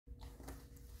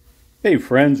Hey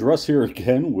friends, Russ here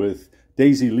again with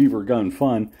Daisy Lever Gun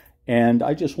Fun, and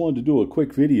I just wanted to do a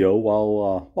quick video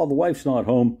while the wife's not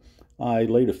home. I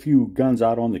laid a few guns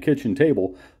out on the kitchen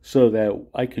table so that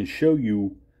I can show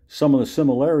you some of the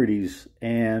similarities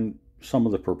and some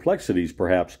of the perplexities,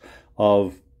 perhaps,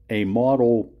 of a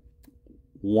Model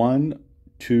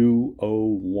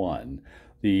 1201.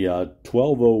 The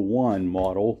 1201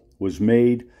 model was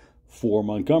made for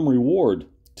Montgomery Ward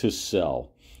to sell.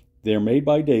 They're made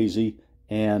by Daisy,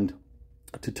 and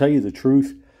to tell you the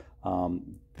truth,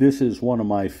 this is one of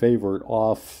my favorite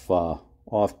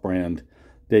off-brand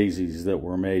Daisies that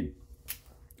were made.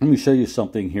 Let me show you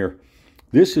something here.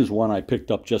 This is one I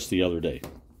picked up just the other day.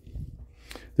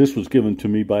 This was given to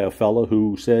me by a fellow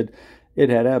who said it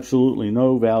had absolutely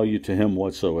no value to him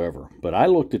whatsoever. But I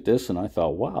looked at this and I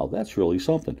thought, wow, that's really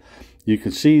something. You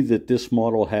can see that this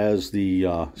model has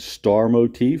the star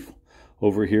motif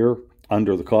over here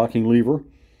under the cocking lever.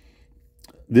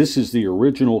 This is the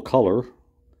original color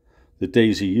that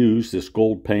Daisy used, this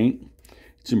gold paint.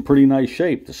 It's in pretty nice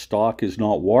shape. The stock is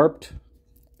not warped,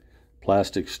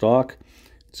 plastic stock.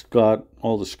 It's got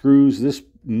all the screws. This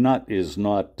nut is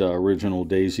not original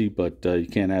Daisy, but you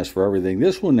can't ask for everything.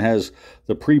 This one has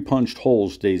the pre-punched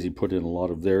holes Daisy put in a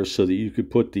lot of theirs so that you could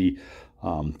put the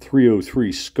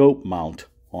 303 scope mount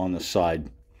on the side.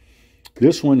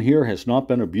 This one here has not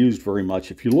been abused very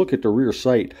much. If you look at the rear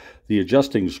sight, the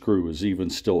adjusting screw is even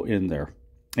still in there,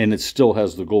 and it still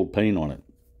has the gold paint on it.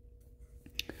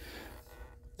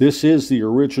 This is the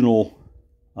original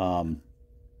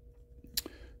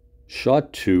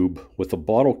shot tube with a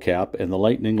bottle cap and the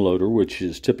lightning loader, which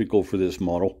is typical for this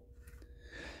model.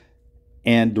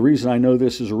 And the reason I know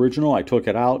this is original, I took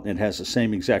it out and it has the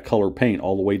same exact color paint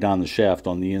all the way down the shaft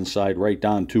on the inside, right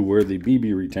down to where the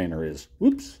BB retainer is.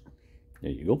 Whoops. There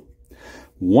you go.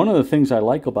 One of the things I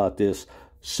like about this,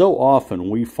 so often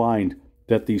we find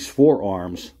that these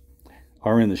forearms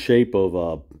are in the shape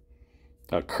of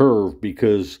a curve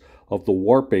because of the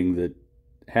warping that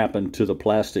happened to the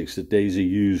plastics that Daisy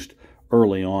used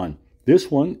early on. This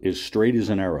one is straight as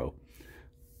an arrow,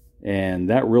 and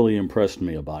that really impressed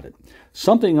me about it.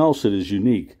 Something else that is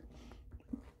unique,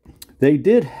 they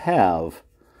did have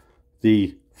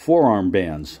the forearm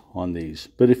bands on these,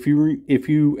 but if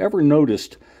you ever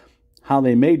noticed how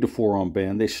they made the forearm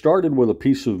band, they started with a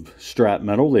piece of strap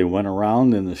metal. They went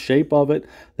around in the shape of it,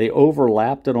 they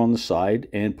overlapped it on the side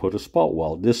and put a spot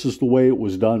weld. This is the way it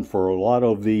was done for a lot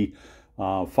of the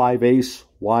 5/8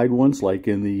 wide ones, like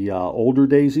in the older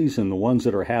Daisies and the ones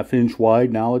that are 1/2 inch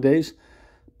wide nowadays,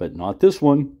 but not this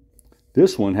one.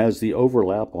 This one has the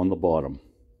overlap on the bottom.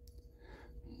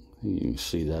 You can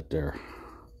see that there.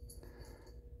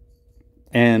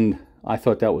 And I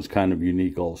thought that was kind of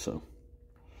unique also.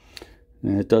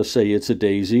 And it does say it's a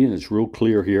Daisy, and it's real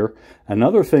clear here.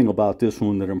 Another thing about this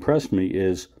one that impressed me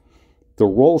is the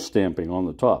roll stamping on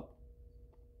the top.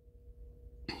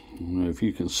 I don't know if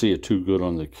you can see it too good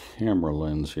on the camera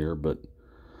lens here, but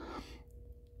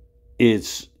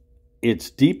it's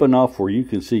deep enough where you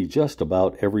can see just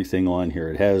about everything on here.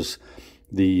 It has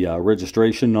the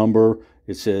registration number.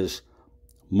 It says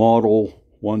Model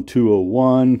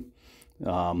 1201.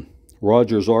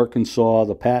 Rogers, Arkansas,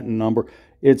 the patent number.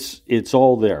 It's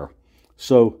all there.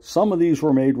 So some of these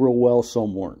were made real well,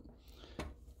 some weren't.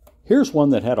 Here's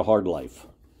one that had a hard life.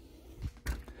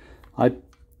 I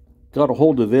got a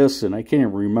hold of this and I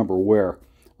can't remember where.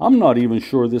 I'm not even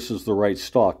sure this is the right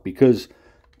stock because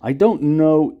I don't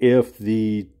know if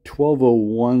the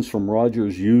 1201s from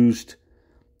Rogers used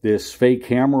this fake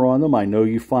hammer on them. I know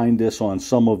you find this on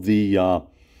some of the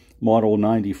Model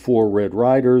 94 Red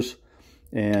Riders.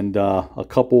 And a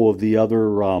couple of the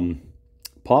other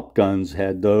pop guns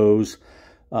had those.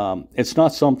 It's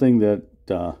not something that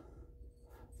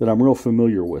I'm real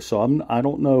familiar with, so I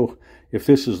don't know if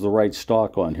this is the right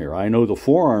stock on here. I know the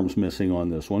forearm's missing on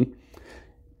this one,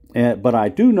 but I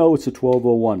do know it's a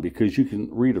 1201 because you can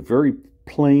read it very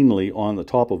plainly on the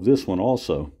top of this one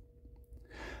also.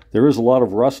 There is a lot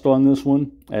of rust on this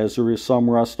one, as there is some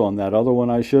rust on that other one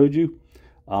I showed you.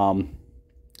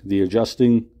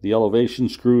 The elevation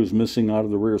screw is missing out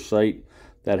of the rear sight.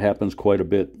 That happens quite a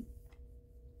bit.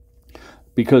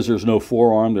 Because there's no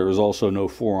forearm, there is also no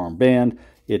forearm band.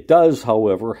 It does,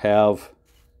 however, have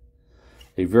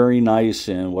a very nice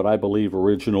and what I believe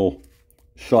original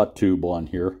shot tube on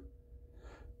here.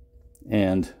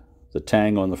 And the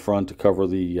tang on the front to cover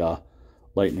the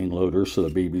lightning loader so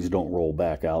the BBs don't roll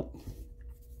back out.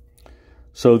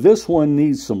 So this one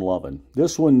needs some loving.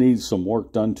 This one needs some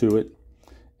work done to it.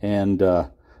 And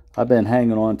I've been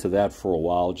hanging on to that for a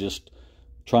while, just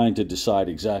trying to decide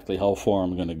exactly how far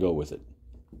I'm going to go with it.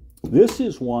 This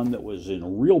is one that was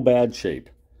in real bad shape,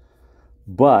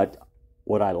 but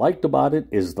what I liked about it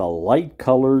is the light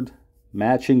colored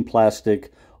matching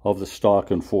plastic of the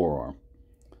stock and forearm.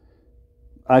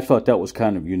 I thought that was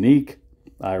kind of unique.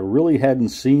 I really hadn't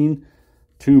seen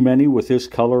too many with this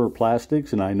color of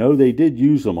plastics, and I know they did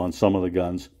use them on some of the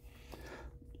guns.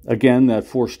 Again, that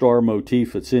 4-star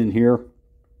motif that's in here,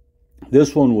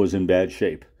 this one was in bad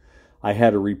shape. I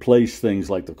had to replace things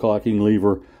like the caulking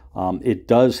lever. It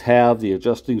does have the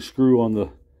adjusting screw on the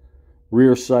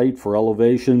rear sight for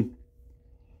elevation.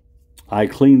 I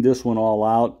cleaned this one all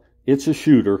out. It's a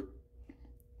shooter.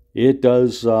 It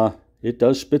does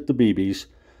spit the BBs.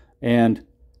 And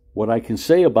what I can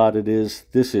say about it is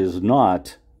this is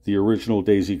not the original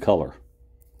Daisy color.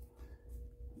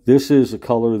 This is a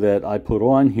color that I put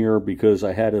on here because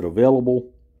I had it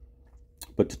available.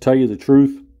 But to tell you the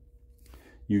truth,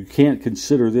 you can't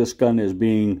consider this gun as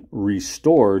being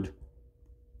restored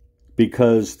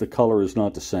because the color is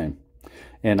not the same.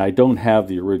 And I don't have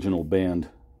the original band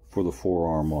for the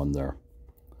forearm on there.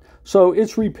 So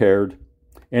it's repaired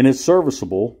and it's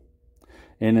serviceable,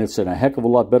 and it's in a heck of a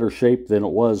lot better shape than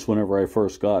it was whenever I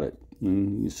first got it.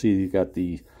 And you see you got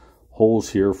the holes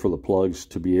here for the plugs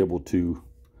to be able to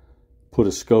put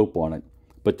a scope on it.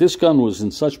 But this gun was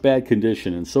in such bad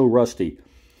condition and so rusty.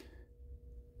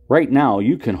 Right now,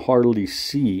 you can hardly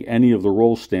see any of the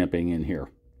roll stamping in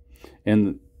here.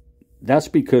 And that's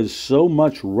because so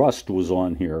much rust was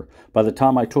on here. By the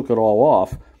time I took it all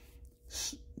off,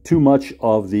 too much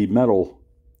of the metal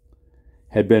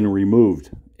had been removed.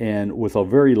 And with a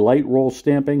very light roll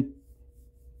stamping,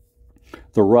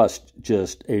 the rust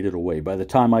just ate it away. By the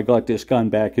time I got this gun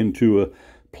back into a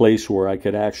place where I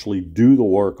could actually do the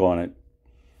work on it,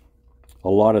 a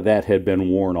lot of that had been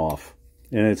worn off.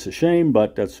 And it's a shame,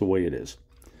 but that's the way it is.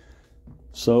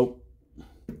 So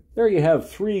there you have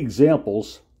 3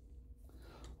 examples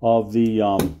of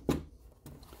the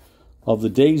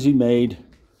Daisy made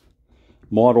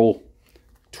model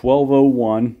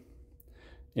 1201,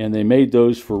 and they made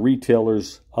those for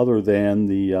retailers other than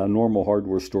the normal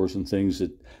hardware stores and things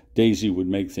that Daisy would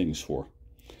make things for.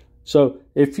 So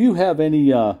if you have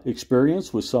any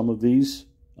experience with some of these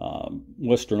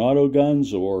Western Auto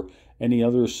guns or any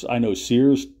others, I know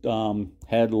Sears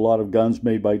had a lot of guns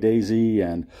made by Daisy,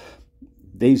 and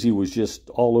Daisy was just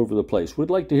all over the place. We'd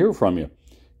like to hear from you.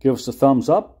 Give us a thumbs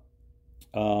up.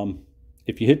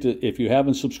 If you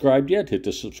haven't subscribed yet, hit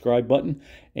the subscribe button,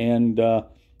 and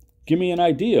give me an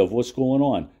idea of what's going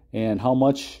on and how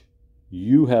much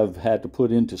you have had to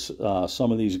put into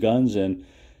some of these guns. And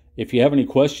if you have any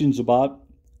questions about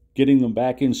getting them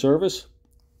back in service,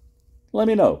 let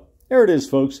me know. There it is,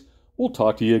 folks. We'll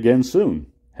talk to you again soon.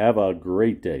 Have a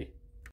great day.